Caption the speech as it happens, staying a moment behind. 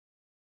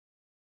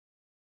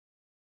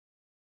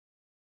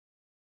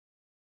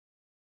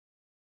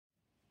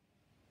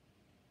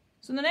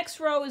So the next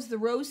row is the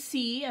row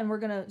C, and we're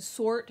going to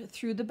sort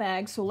through the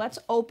bag. So let's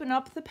open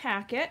up the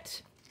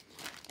packet,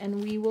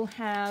 and we will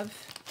have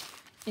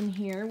in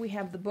here, we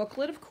have the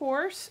booklet, of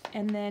course,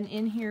 and then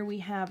in here we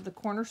have the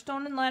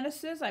cornerstone and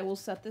lettuces. I will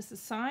set this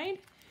aside.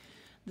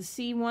 The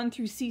C1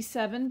 through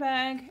C7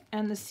 bag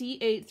and the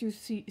C8 through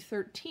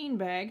C13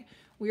 bag.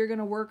 We are going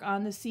to work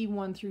on the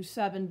C1 through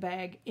 7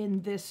 bag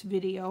in this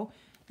video.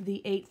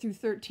 The 8 through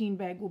 13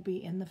 bag will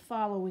be in the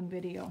following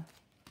video.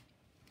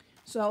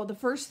 So the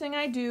first thing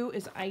I do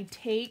is I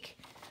take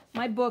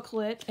my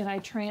booklet and I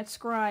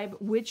transcribe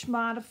which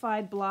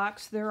modified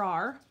blocks there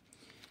are.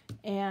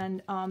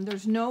 And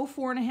there's no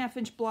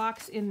 4.5-inch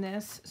blocks in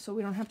this, so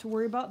we don't have to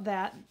worry about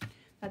that.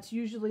 That's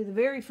usually the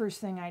very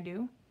first thing I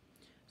do.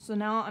 So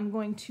now I'm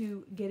going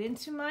to get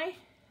into my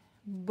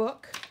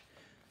book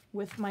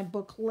with my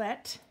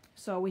booklet.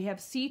 So we have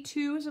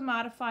C2 as a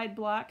modified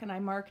block, and I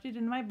marked it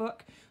in my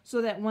book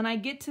so that when I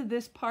get to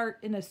this part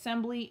in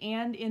assembly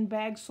and in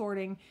bag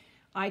sorting,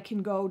 I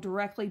can go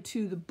directly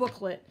to the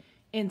booklet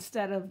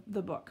instead of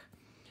the book.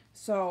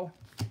 So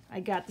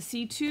I got the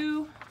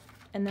C2,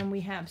 and then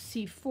we have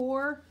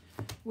C4,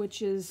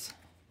 which is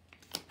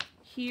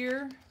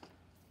here.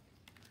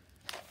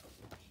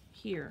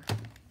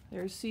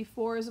 There's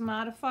C4 as a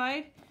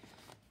modified,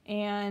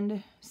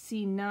 and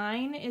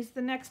C9 is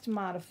the next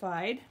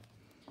modified.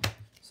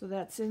 So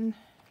that's in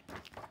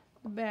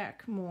the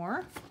back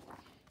more.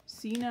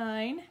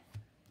 C9,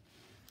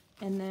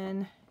 and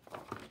then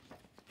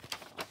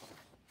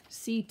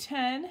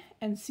C10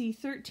 and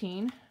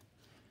C13.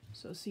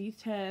 So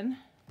C10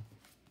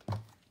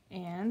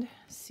 and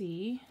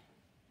C13.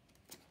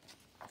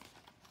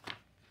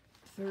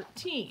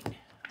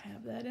 I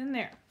have that in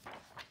there.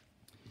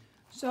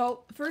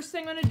 So the first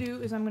thing I'm going to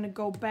do is I'm going to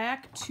go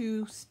back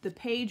to the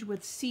page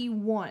with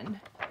C1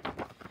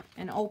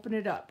 and open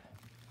it up.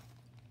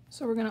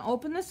 So we're going to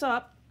open this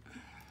up,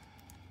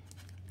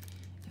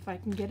 if I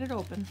can get it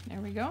open.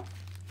 There we go.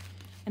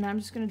 And I'm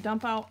just going to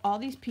dump out all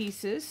these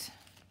pieces,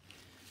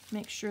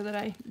 make sure that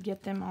I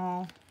get them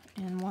all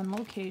in one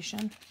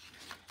location.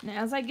 And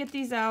as I get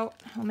these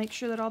out, I'll make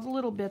sure that all the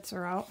little bits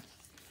are out.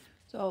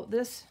 So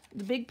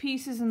the big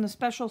pieces and the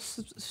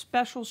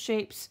special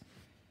shapes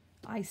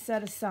I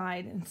set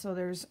aside, and so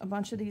there's a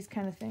bunch of these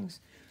kind of things.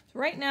 So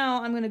right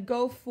now I'm going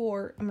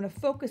to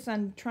focus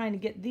on trying to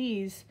get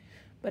these,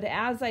 but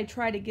as I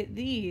try to get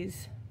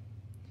these,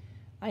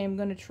 I am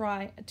going to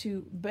try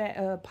to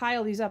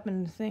pile these up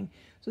in the thing.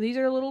 So these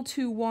are a little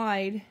too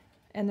wide,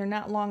 and they're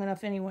not long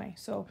enough anyway.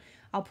 So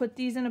I'll put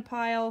these in a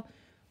pile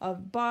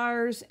of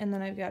bars, and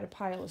then I've got a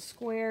pile of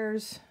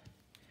squares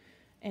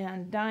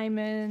and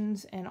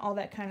diamonds and all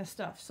that kind of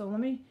stuff. So let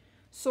me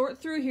sort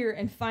through here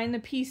and find the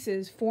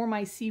pieces for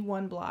my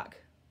C1 block.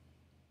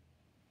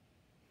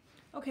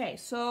 Okay,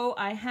 so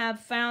I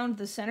have found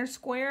the center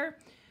square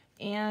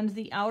and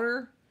the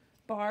outer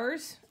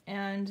bars,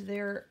 and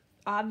they're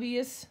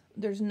obvious.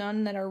 There's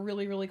none that are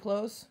really, really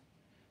close,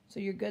 so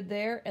you're good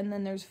there. And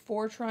then there's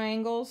 4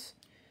 triangles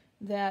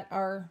that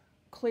are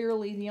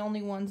clearly the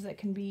only ones that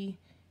can be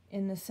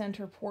in the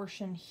center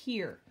portion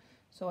here.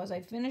 So as I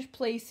finish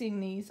placing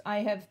these, I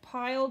have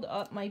piled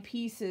up my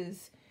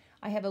pieces.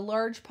 I have a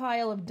large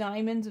pile of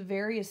diamonds of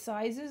various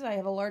sizes. I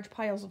have a large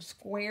pile of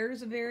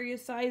squares of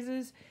various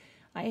sizes.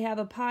 I have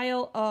a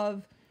pile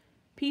of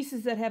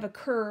pieces that have a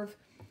curve,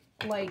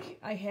 like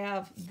I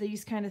have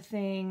these kind of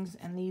things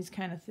and these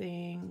kind of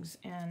things,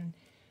 and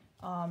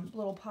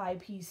little pie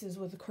pieces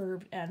with a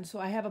curved end. So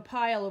I have a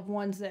pile of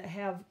ones that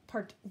have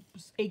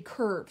a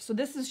curve. So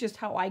this is just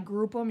how I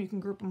group them. You can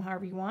group them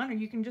however you want, or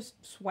you can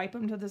just swipe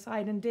them to the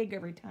side and dig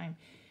every time.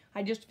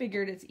 I just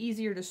figured it's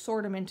easier to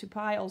sort them into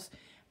piles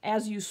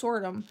as you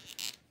sort them,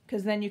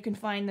 because then you can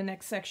find the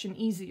next section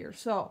easier.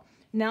 So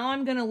now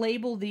I'm going to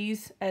label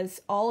these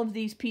as all of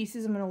these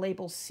pieces. I'm going to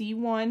label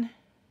C1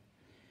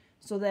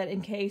 so that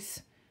in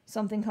case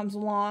something comes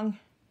along,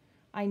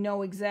 I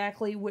know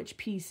exactly which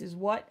piece is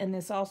what, and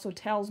this also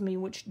tells me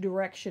which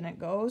direction it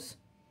goes.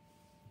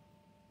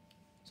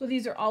 So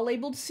these are all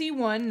labeled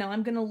C1. Now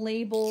I'm going to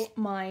label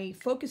my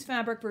focus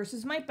fabric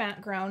versus my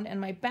background,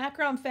 and my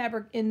background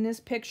fabric in this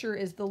picture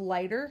is the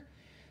lighter.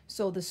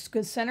 So the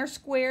center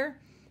square,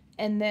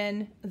 and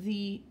then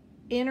the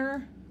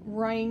inner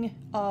ring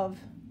of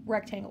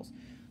rectangles.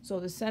 So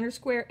the center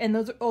square, and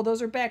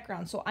those are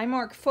background. So I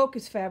mark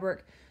focus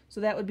fabric,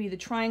 so that would be the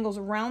triangles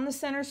around the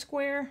center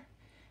square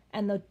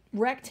and the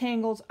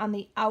rectangles on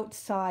the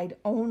outside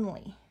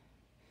only.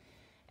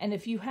 And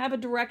if you have a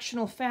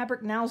directional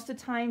fabric, now's the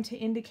time to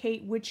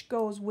indicate which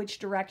goes which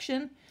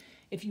direction.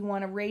 If you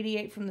want to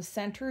radiate from the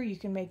center, you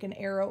can make an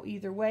arrow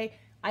either way.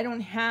 I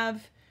don't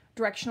have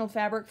directional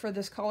fabric for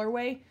this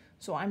colorway,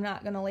 so I'm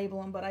not going to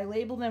label them, but I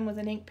label them with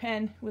an ink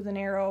pen with an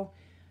arrow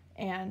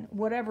and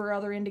whatever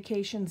other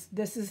indications.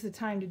 This is the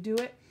time to do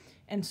it.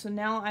 And so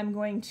now I'm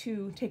going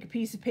to take a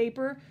piece of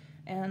paper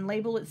and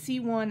label it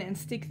C1 and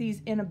stick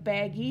these in a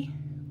baggie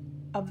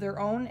of their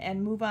own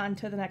and move on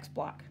to the next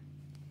block.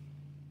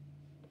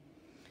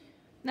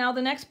 Now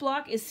the next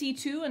block is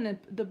C2, and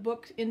the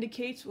book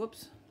indicates,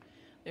 whoops,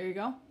 there you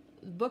go.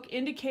 the book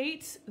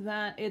indicates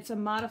that it's a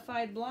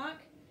modified block.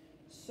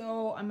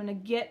 So I'm going to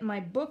get my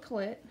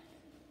booklet,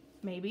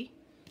 maybe,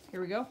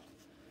 here we go,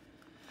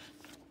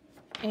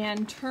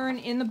 and turn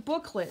in the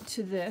booklet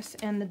to this.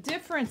 And the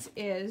difference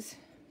is,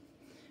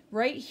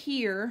 right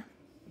here,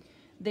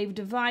 they've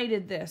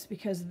divided this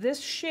because this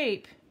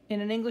shape in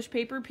an English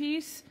paper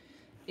piece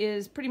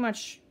is pretty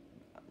much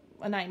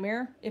a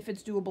nightmare if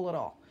it's doable at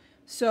all.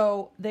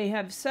 So they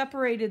have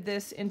separated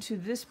this into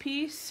this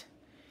piece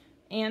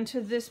and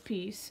to this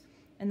piece.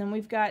 And then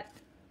we've got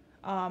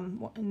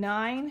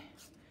 9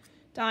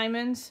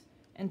 diamonds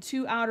and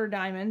 2 outer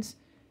diamonds,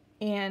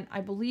 and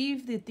I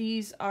believe that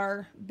these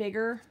are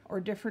bigger or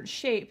different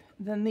shape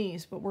than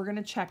these, but we're going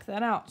to check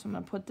that out. So I'm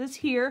going to put this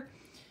here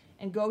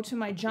and go to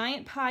my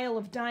giant pile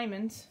of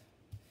diamonds,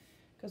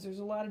 because there's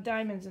a lot of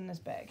diamonds in this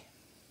bag.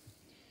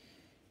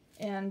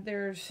 And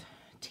there's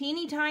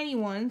teeny tiny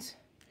ones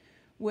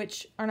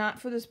which are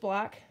not for this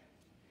block,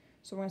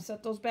 so we're going to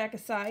set those back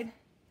aside.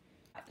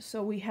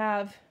 So we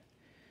have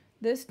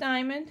this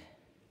diamond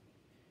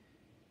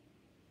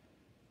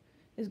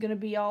is going to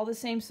be all the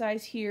same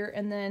size here,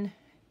 and then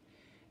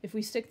if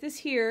we stick this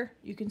here,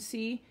 you can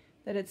see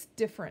that it's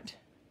different.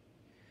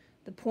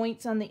 The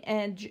points on the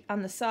edge,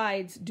 on the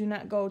sides, do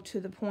not go to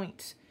the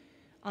points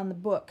on the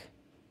book.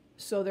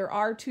 So there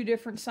are 2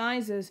 different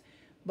sizes,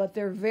 but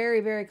they're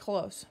very, very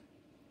close.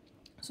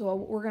 So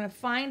we're going to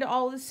find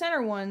all the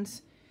center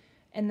ones,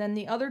 and then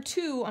the other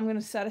 2 I'm going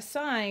to set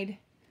aside.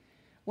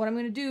 What I'm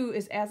going to do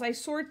is, as I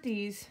sort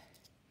these,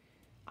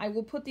 I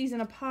will put these in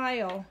a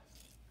pile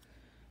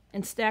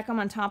and stack them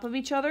on top of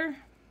each other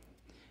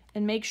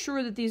and make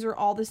sure that these are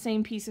all the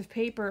same piece of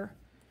paper.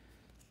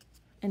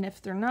 And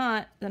if they're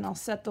not, then I'll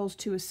set those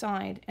 2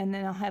 aside, and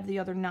then I'll have the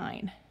other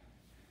 9.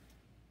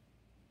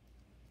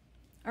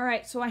 All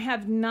right, so I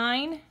have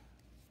 9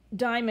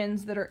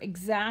 diamonds that are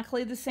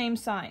exactly the same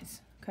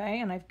size, okay?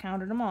 And I've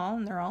counted them all,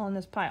 and they're all in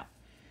this pile.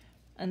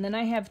 And then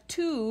I have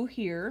 2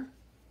 here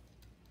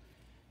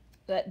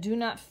that do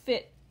not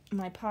fit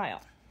my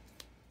pile.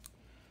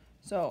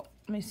 So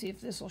let me see if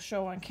this will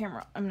show on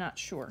camera. I'm not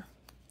sure.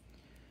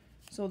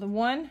 So the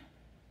one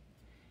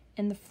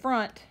in the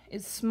front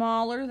is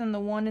smaller than the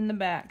one in the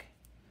back.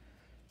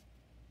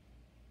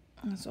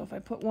 And so if I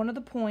put one of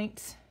the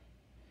points,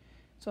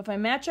 so if I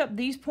match up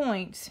these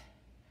points,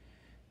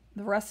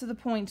 the rest of the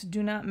points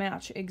do not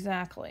match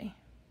exactly.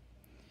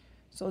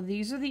 So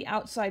these are the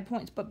outside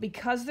points, but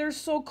because they're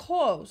so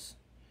close,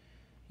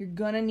 you're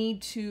gonna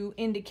need to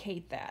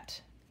indicate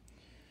that.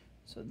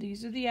 So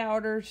these are the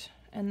outers,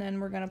 and then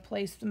we're gonna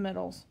place the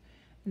middles.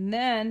 And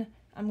then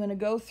I'm gonna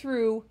go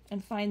through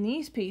and find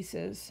these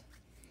pieces.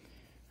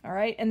 All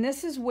right, and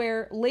this is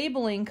where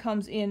labeling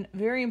comes in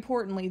very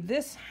importantly.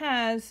 This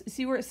has,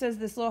 see where it says,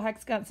 this little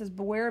hexagon says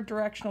beware of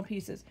directional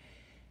pieces.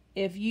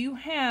 If you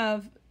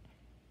have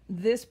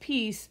this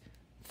piece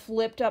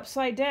flipped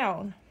upside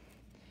down,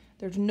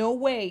 there's no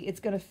way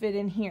it's going to fit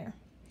in here.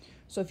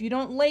 So if you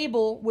don't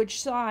label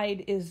which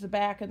side is the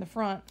back and the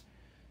front,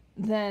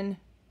 then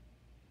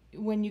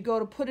when you go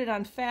to put it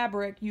on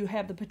fabric, you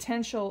have the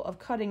potential of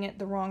cutting it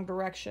the wrong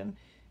direction,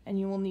 and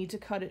you will need to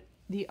cut it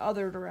the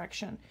other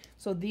direction.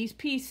 So these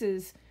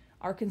pieces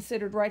are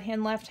considered right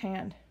hand, left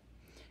hand.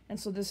 And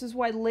so this is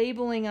why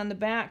labeling on the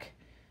back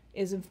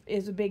is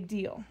a big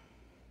deal.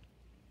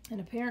 And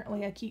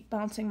apparently I keep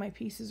bouncing my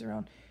pieces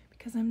around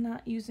because I'm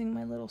not using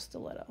my little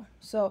stiletto.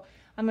 So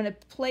I'm going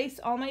to place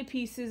all my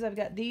pieces. I've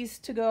got these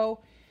to go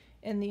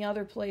in the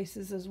other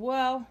places as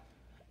well.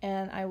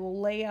 And I will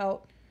lay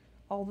out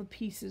all the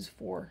pieces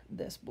for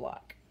this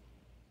block.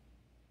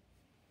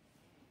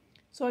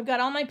 So I've got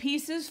all my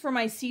pieces for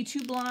my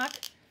C2 block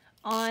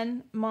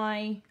on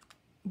my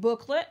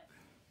booklet.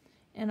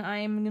 And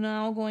I'm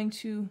now going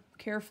to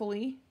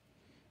carefully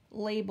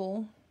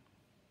label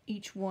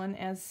each one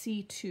as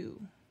C2.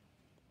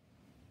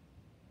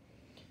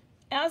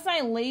 As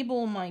I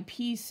label my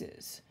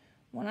pieces,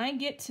 when I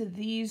get to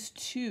these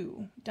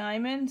 2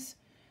 diamonds,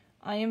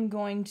 I am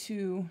going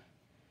to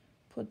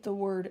put the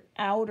word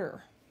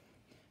outer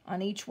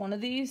on each one of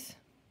these.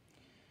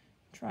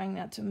 I'm trying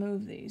not to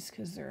move these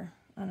because they're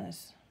on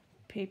this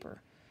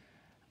paper.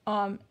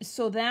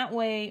 So that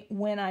way,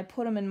 when I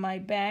put them in my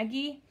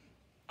baggie,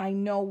 I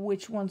know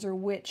which ones are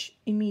which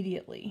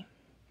immediately.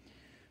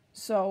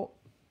 So,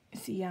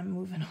 see, I'm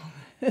moving all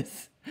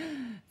this.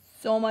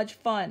 So much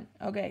fun.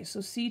 Okay, so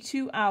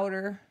C2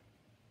 outer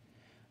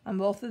on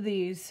both of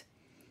these.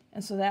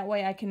 And so that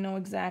way I can know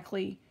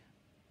exactly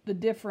the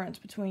difference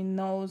between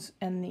those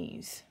and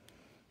these.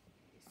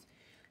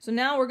 So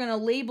now we're going to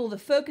label the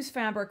focus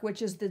fabric,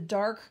 which is the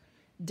dark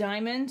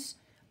diamonds,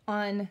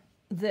 on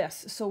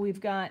this. So we've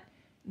got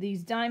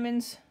these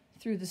diamonds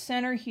through the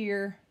center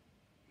here,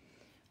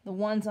 the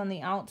ones on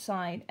the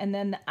outside, and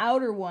then the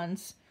outer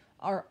ones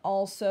are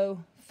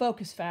also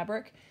focus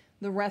fabric.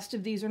 The rest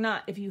of these are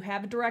not. If you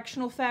have a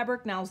directional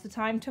fabric, now's the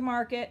time to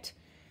mark it.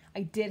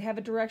 I did have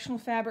a directional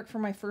fabric for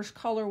my first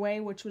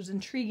colorway, which was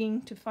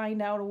intriguing to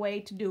find out a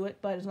way to do it,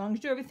 but as long as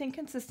you do everything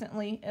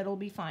consistently, it'll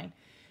be fine.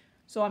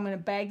 So I'm going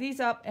to bag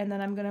these up, and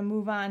then I'm going to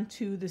move on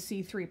to the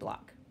C3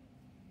 block.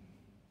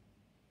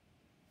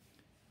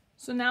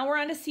 So now we're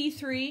on to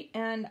C3,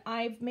 and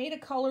I've made a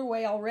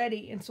colorway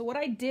already. And so what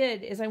I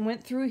did is I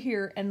went through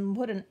here and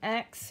put an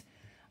X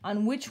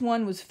on which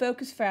one was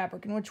focus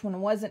fabric and which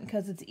one wasn't,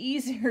 because it's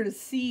easier to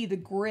see the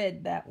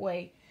grid that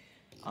way.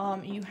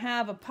 You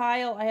have a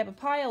pile, I have a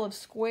pile of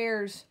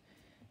squares,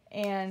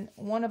 and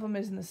one of them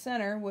is in the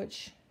center,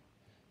 which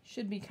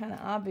should be kind of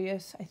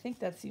obvious. I think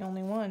that's the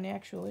only one,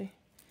 actually,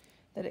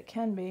 that it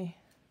can be.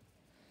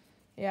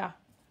 Yeah,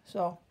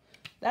 so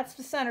that's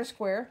the center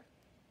square,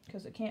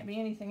 because it can't be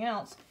anything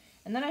else.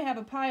 And then I have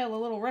a pile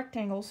of little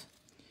rectangles,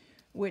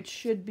 which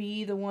should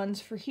be the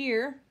ones for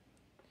here.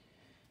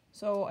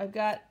 So I've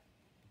got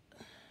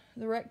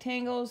the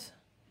rectangles.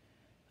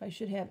 I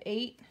should have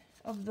 8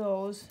 of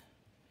those.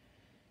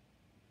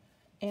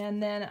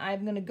 And then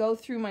I'm going to go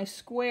through my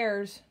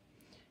squares,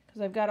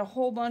 because I've got a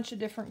whole bunch of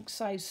different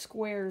size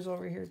squares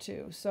over here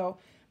too. So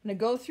I'm going to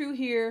go through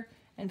here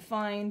and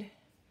find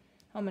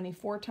how many?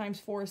 4 times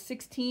 4 is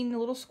 16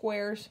 little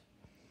squares,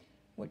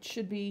 which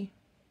should be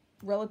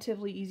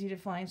relatively easy to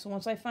find. So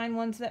once I find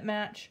ones that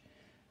match,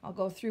 I'll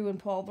go through and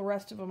pull the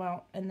rest of them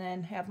out and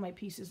then have my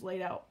pieces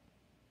laid out.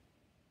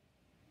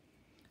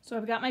 So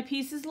I've got my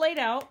pieces laid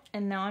out,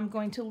 and now I'm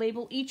going to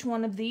label each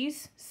one of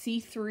these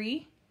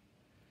C3.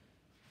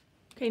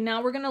 Okay,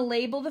 now we're going to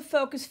label the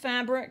focus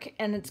fabric,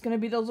 and it's going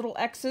to be those little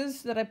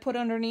X's that I put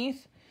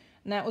underneath,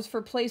 and that was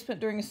for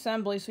placement during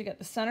assembly. So we got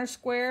the center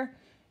square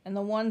and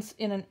the ones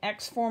in an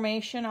X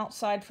formation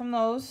outside from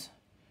those.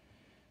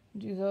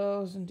 Do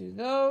those and do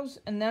those,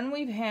 and then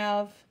we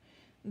have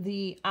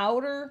the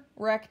outer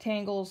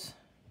rectangles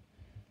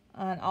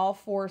on all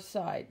 4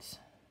 sides.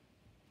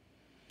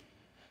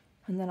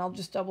 And then I'll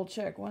just double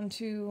check. 1,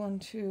 2, 1,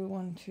 2,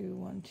 1, 2,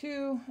 1,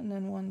 2, and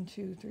then 1,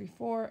 2, 3,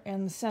 4,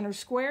 and the center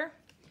square.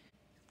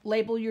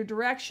 Label your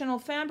directional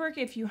fabric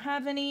if you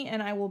have any,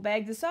 and I will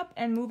bag this up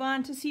and move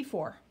on to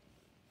C4.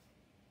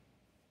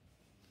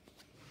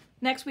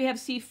 Next we have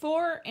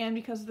C4, and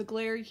because of the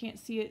glare you can't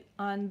see it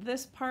on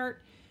this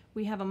part,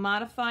 we have a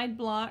modified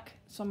block.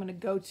 So I'm going to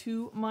go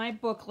to my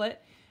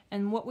booklet,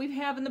 and what we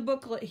have in the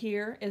booklet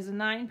here is a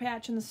 9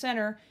 patch in the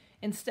center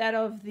instead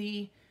of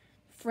the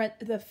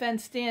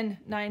fenced-in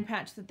 9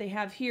 patch that they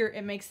have here.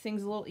 It makes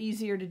things a little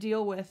easier to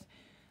deal with.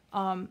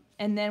 And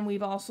then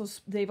they've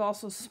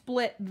also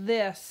split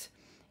this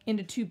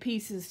into 2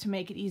 pieces to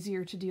make it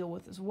easier to deal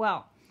with as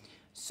well.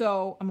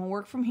 So I'm going to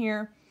work from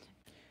here.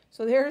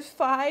 So there's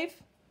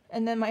 5,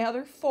 and then my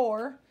other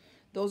 4.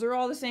 Those are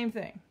all the same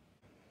thing.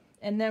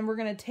 And then we're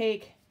going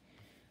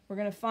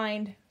to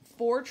find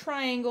 4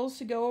 triangles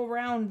to go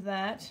around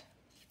that,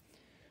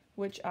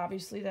 which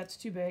obviously that's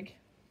too big.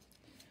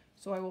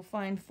 So I will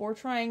find 4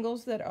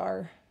 triangles that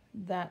are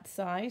that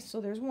size. So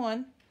there's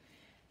 1.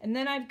 And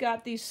then I've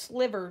got these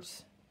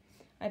slivers.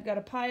 I've got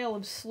a pile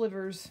of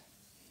slivers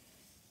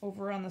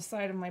over on the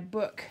side of my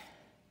book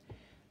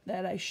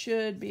that I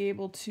should be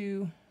able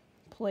to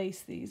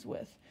place these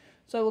with.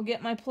 So I will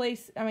get my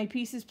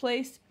pieces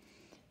placed.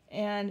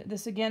 And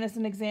this again is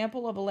an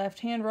example of a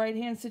left-hand,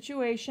 right-hand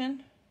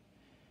situation.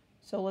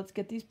 So let's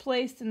get these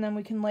placed, and then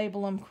we can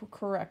label them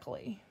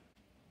correctly.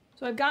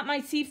 So I've got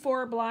my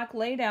C4 block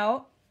laid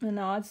out, and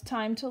now it's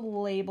time to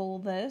label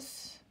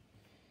this.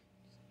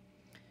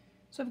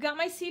 So I've got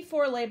my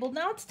C4 labeled.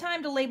 Now it's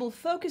time to label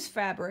focus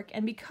fabric,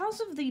 and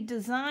because of the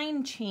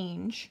design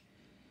change,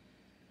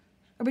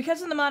 or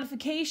because of the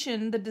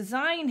modification, the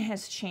design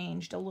has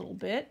changed a little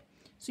bit.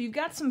 So you've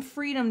got some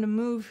freedom to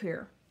move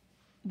here.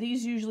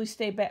 These usually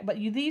stay back, but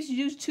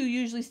these 2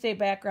 usually stay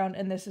background,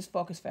 and this is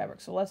focus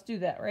fabric. So let's do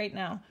that right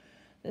now.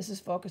 This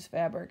is focus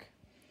fabric.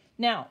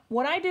 Now,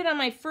 what I did on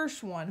my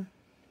first one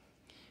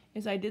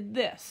is I did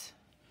this.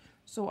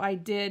 So I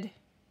did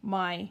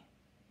my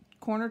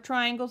corner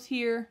triangles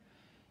here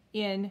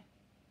in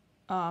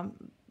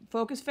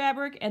focus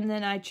fabric, and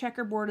then I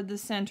checkerboarded the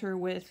center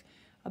with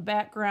a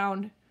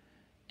background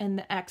and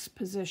the X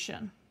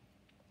position.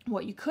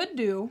 What you could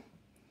do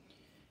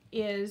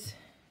is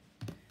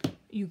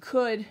you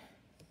could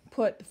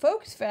put the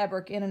focus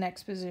fabric in an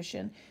X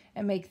position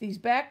and make these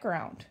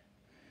background.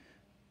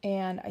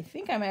 And I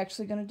think I'm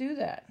actually going to do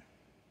that.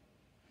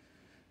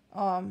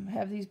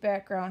 Have these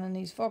background and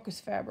these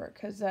focus fabric,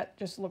 because that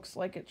just looks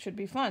like it should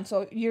be fun.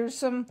 So here's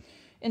some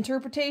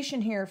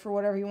interpretation here for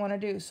whatever you want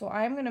to do. So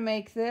I'm going to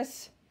make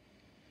this,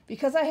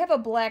 because I have a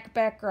black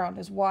background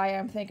is why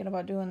I'm thinking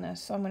about doing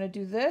this. So I'm going to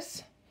do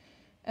this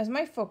as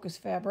my focus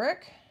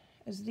fabric,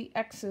 as the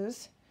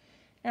X's.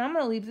 And I'm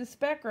going to leave this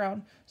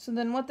background. So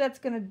then what that's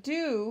going to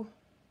do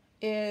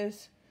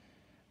is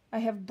I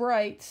have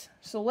brights.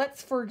 So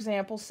let's, for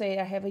example, say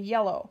I have a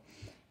yellow.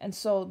 And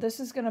so this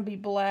is going to be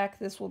black.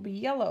 This will be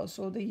yellow.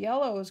 So the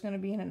yellow is going to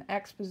be in an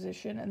X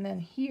position and then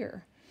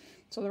here.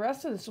 So the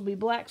rest of this will be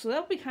black. So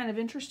that'll be kind of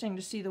interesting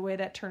to see the way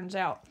that turns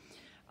out.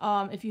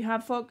 If you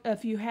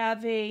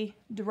have a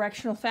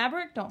directional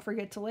fabric, don't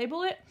forget to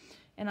label it.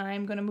 And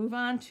I'm going to move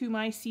on to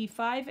my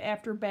C5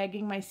 after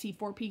bagging my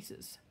C4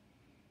 pieces.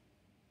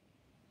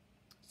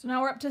 So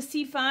now we're up to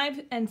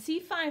C5, and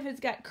C5 has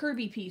got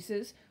curvy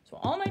pieces. So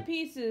all my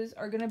pieces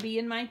are going to be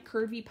in my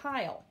curvy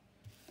pile.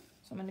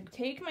 So So I'm going to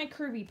take my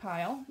curvy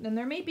pile. Then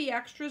there may be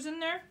extras in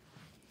there,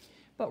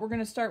 but we're going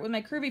to start with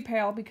my curvy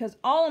pile because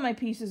all of my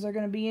pieces are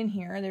going to be in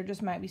here. There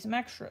just might be some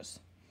extras.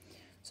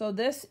 So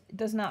this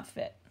does not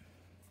fit.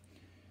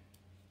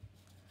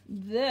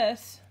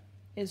 This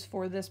is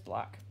for this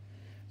block.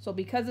 So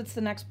because it's the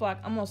next block,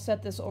 I'm going to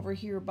set this over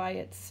here by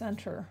its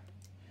center.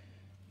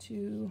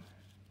 2,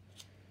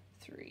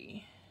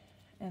 3,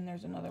 and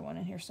there's another one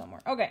in here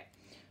somewhere. Okay,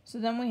 so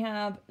then we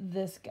have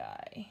this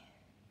guy.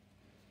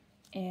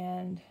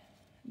 And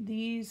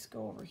these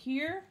go over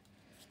here,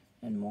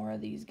 and more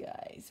of these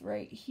guys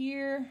right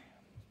here.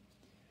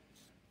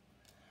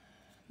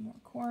 More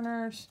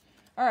corners.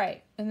 All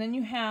right, and then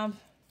you have,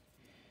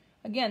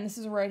 again, this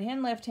is a right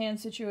hand, left hand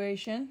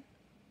situation.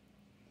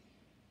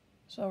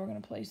 So we're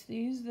going to place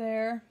these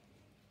there.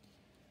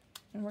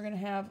 And we're going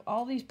to have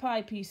all these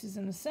pie pieces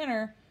in the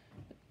center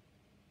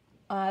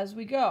as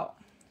we go.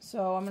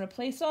 So I'm going to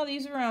place all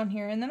these around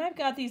here. And then I've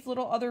got these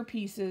little other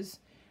pieces.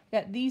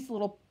 Got these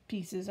little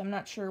pieces. I'm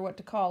not sure what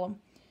to call them.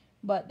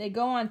 But they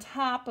go on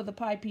top of the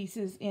pie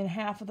pieces in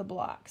half of the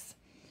blocks.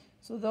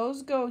 So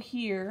those go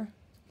here.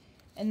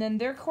 And then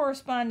their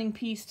corresponding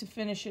piece to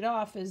finish it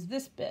off is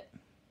this bit.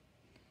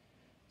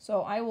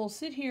 So I will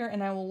sit here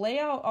and I will lay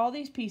out all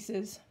these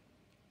pieces,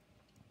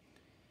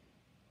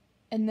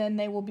 and then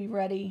they will be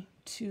ready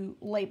to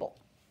label.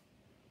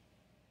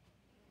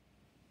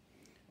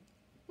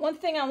 One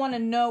thing I want to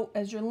note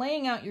as you're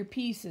laying out your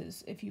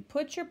pieces, if you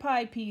put your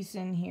pie piece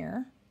in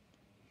here,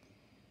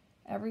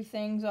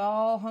 everything's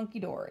all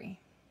hunky-dory.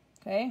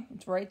 Okay,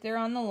 it's right there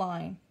on the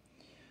line.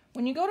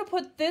 When you go to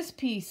put this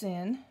piece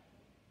in,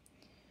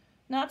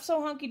 not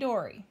so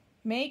hunky-dory.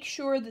 Make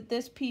sure that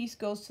this piece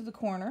goes to the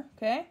corner,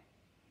 okay?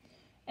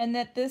 And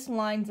that this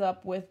lines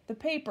up with the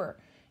paper.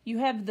 You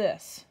have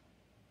this,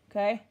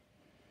 okay?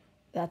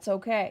 That's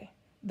okay.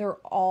 They're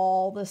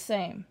all the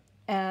same.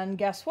 And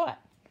guess what?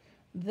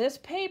 This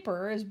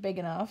paper is big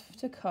enough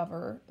to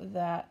cover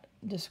that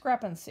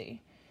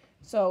discrepancy.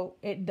 So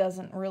it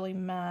doesn't really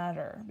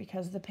matter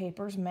because the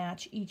papers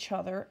match each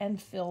other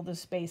and fill the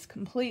space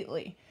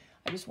completely.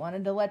 I just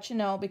wanted to let you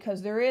know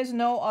because there is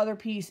no other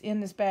piece in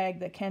this bag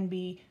that can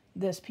be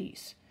this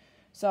piece.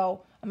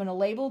 So I'm going to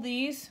label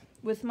these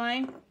with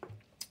my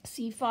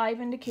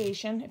C5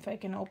 indication, if I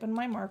can open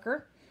my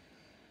marker.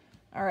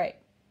 All right,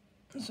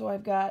 so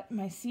I've got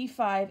my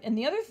C5. And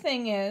the other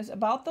thing is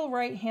about the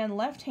right hand,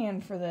 left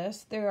hand for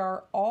this, they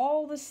are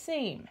all the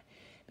same.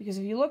 Because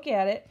if you look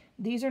at it,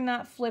 these are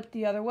not flipped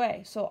the other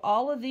way. So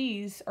all of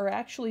these are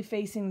actually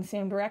facing the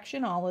same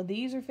direction. All of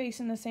these are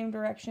facing the same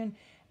direction.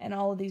 And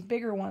all of these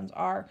bigger ones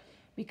are,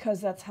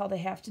 because that's how they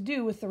have to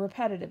do with the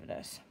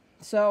repetitiveness.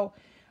 So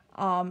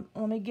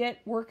let me get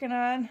working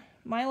on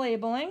my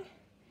labeling,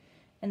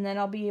 and then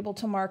I'll be able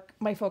to mark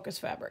my focus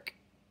fabric.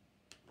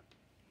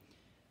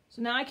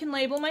 So now I can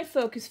label my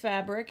focus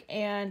fabric,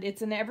 and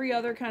it's in every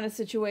other kind of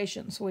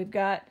situation. So we've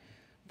got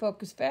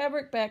focus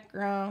fabric,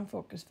 background,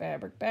 focus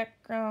fabric,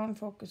 background,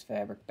 focus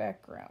fabric,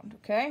 background,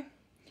 okay?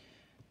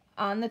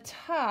 On the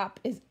top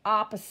is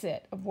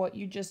opposite of what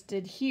you just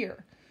did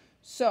here.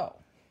 So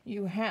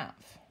you have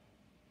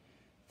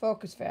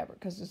focus fabric,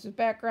 because this is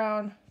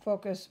background,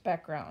 focus,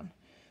 background,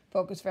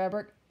 focus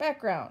fabric,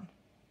 background,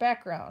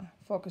 background,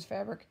 focus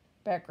fabric,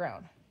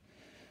 background.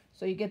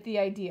 So you get the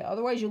idea.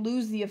 Otherwise you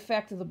lose the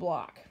effect of the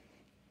block.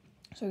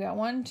 So we got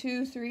 1,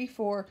 2, 3,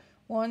 4,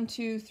 1,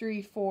 2,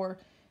 3, 4,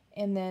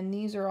 and then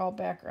these are all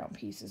background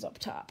pieces up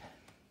top.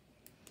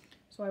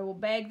 So I will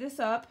bag this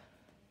up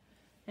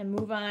and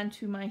move on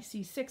to my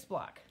C6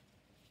 block.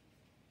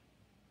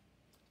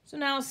 So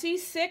now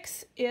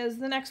C6 is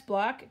the next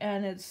block,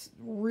 and it's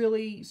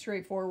really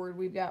straightforward.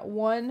 We've got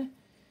one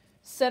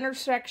center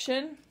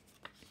section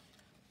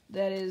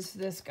that is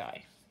this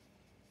guy.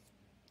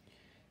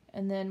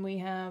 And then we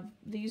have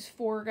these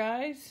 4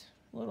 guys,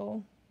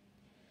 little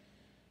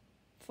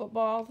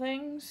football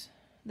things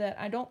that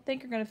I don't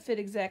think are going to fit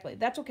exactly.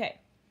 That's okay.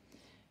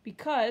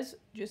 Because,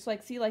 just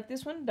like, see, like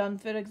this one, doesn't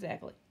fit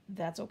exactly.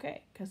 That's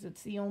okay, because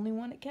it's the only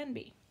one it can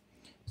be.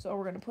 So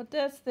we're going to put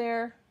this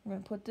there, we're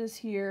going to put this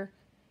here,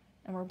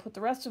 and we're going to put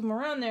the rest of them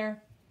around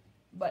there.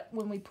 But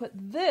when we put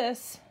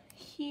this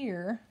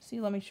here, see,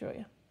 let me show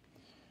you.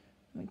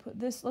 Let me put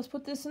this, let's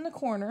put this in the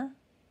corner,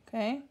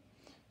 okay?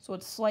 So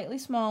it's slightly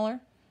smaller.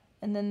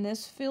 And then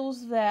this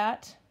fills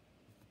that,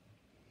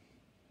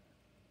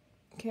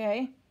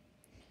 okay?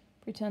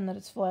 Pretend that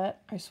it's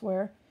flat, I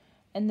swear.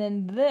 And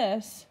then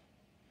this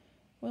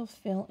will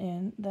fill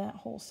in that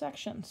whole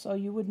section, so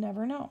you would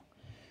never know.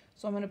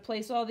 So I'm going to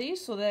place all these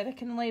so that I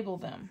can label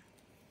them.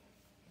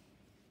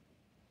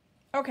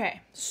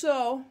 Okay,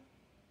 so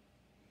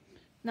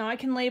now I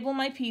can label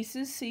my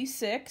pieces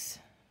C6,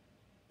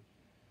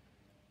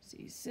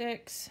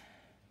 C6,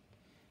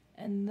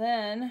 and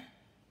then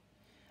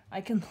I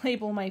can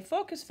label my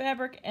focus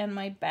fabric and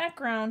my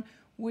background,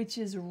 which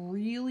is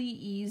really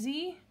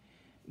easy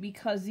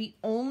because the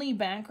only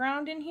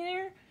background in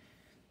here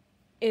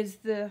is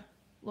the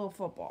little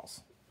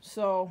footballs.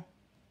 So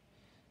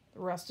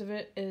the rest of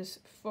it is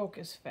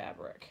focus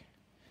fabric.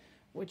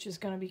 which is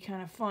going to be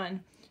kind of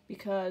fun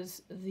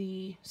because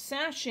the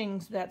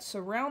sashings that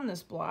surround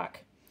this block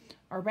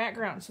are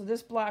background. So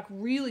this block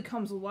really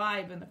comes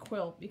alive in the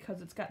quilt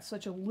because it's got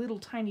such a little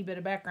tiny bit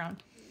of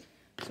background.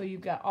 So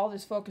you've got all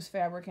this focus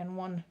fabric in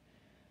one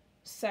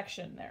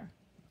section there.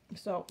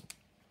 So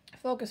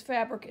focus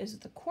fabric is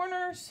the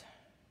corners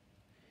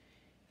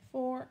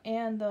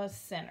and the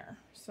center.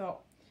 So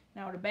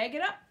now to bag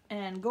it up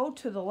and go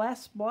to the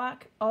last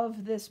block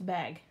of this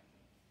bag.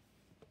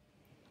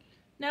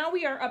 Now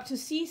we are up to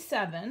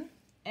C7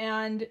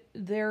 and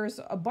there's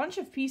a bunch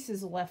of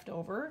pieces left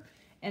over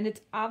and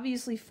it's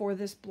obviously for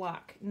this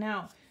block.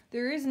 Now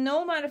there is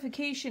no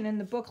modification in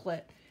the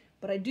booklet,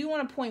 but I do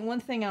want to point one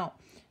thing out.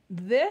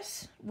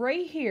 This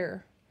right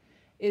here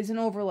is an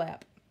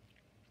overlap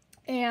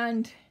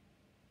and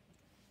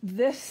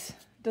this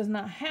does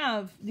not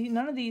have,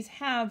 none of these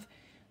have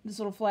this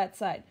little flat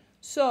side.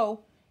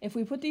 So if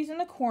we put these in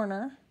the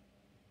corner,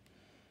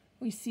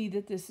 we see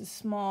that this is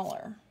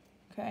smaller,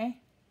 okay?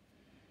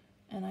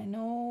 And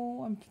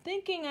I'm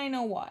thinking I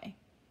know why.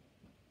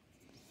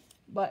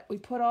 But we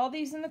put all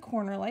these in the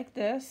corner like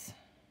this,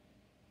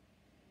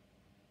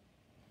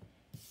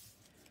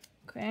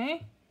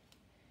 okay?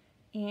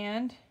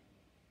 And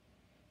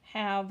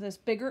have this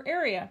bigger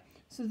area.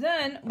 So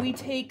then we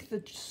take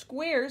the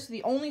squares,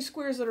 the only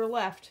squares that are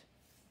left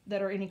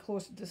that are any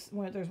closer to this,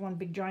 well, there's one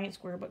big giant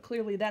square, but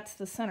clearly that's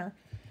the center.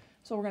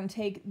 So we're going to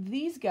take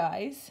these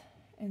guys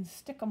and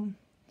stick them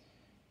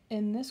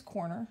in this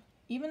corner.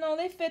 Even though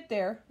they fit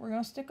there, we're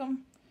going to stick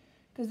them,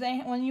 because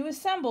when you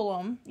assemble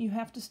them, you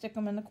have to stick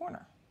them in the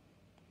corner.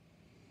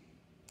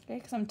 Okay,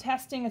 because I'm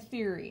testing a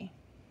theory.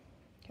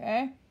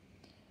 Okay,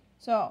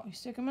 so you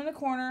stick them in the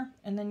corner,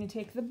 and then you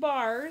take the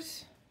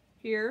bars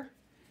here,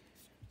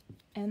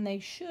 and they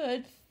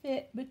should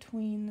fit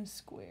between the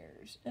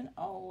squares. And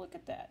oh, look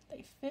at that.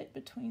 They fit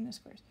between the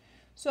squares.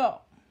 So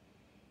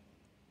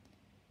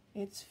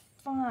it's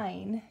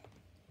fine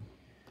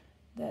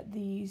that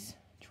these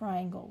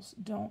triangles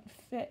don't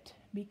fit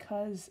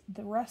because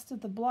the rest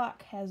of the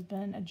block has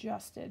been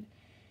adjusted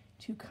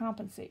to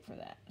compensate for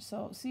that.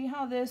 So see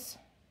how this,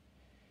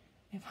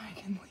 if I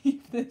can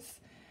leave this,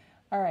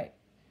 all right,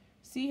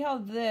 see how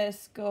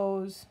this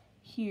goes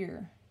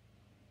here.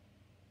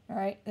 All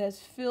right, this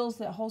fills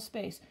that whole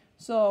space.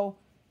 So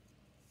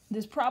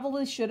this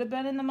probably should have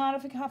been in the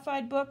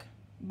modified book,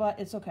 but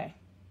it's okay.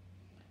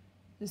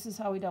 This is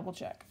how we double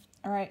check.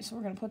 All right, so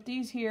we're going to put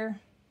these here.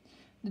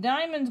 The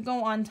diamonds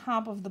go on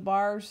top of the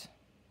bars,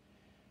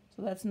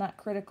 so that's not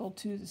critical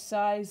to the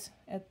size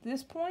at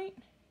this point.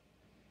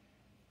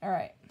 All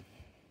right,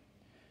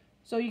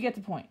 so you get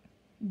the point.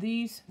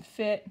 These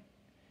fit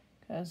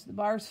because the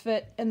bars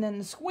fit, and then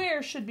the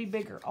square should be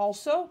bigger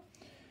also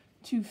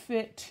to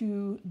fit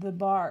to the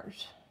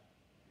bars.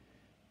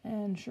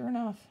 And sure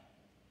enough,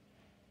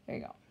 there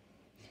you go.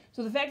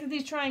 So the fact that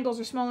these triangles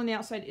are small on the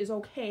outside is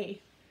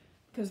okay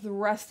because the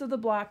rest of the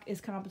block is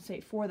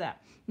compensate for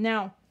that.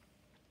 Now,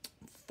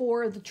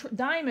 for the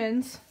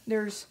diamonds,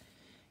 there's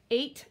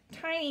 8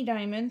 tiny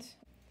diamonds,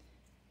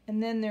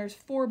 and then there's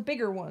 4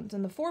 bigger ones.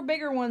 And the 4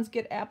 bigger ones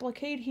get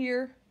appliqued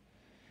here,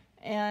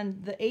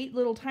 and the 8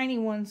 little tiny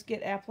ones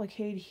get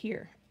appliqued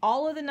here.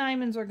 All of the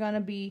diamonds are going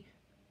to be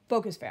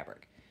focus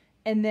fabric.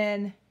 And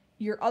then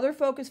your other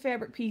focus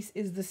fabric piece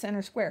is the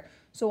center square.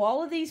 So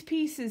all of these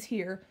pieces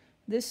here,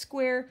 this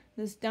square,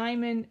 this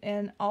diamond,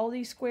 and all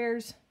these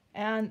squares,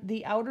 and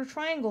the outer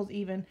triangles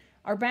even,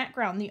 are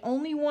background. The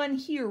only one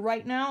here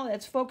right now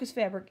that's focus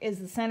fabric is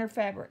the center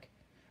fabric,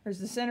 or is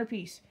the center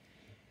piece.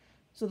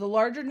 So the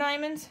larger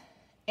diamonds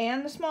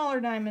and the smaller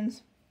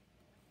diamonds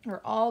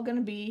are all going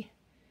to be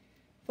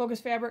focus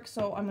fabric.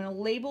 So I'm going to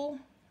label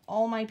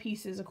all my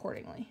pieces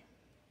accordingly.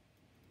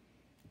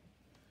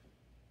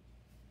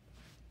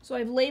 So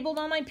I've labeled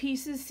all my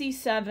pieces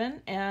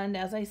C7, and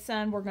as I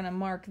said, we're going to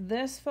mark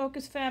this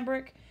focus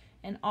fabric,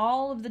 and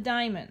all of the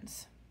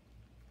diamonds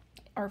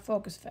are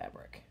focus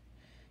fabric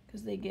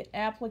because they get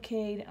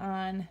appliqued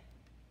on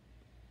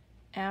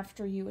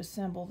after you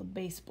assemble the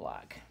base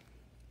block.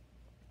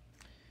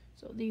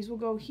 So these will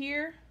go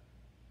here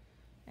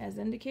as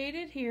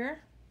indicated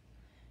here,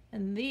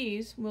 and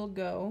these will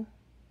go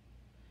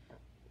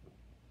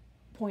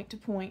point to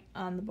point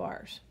on the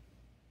bars.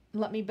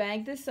 Let me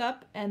bag this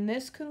up, and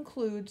this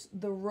concludes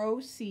the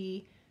row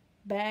C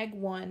bag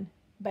 1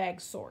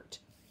 bag sort.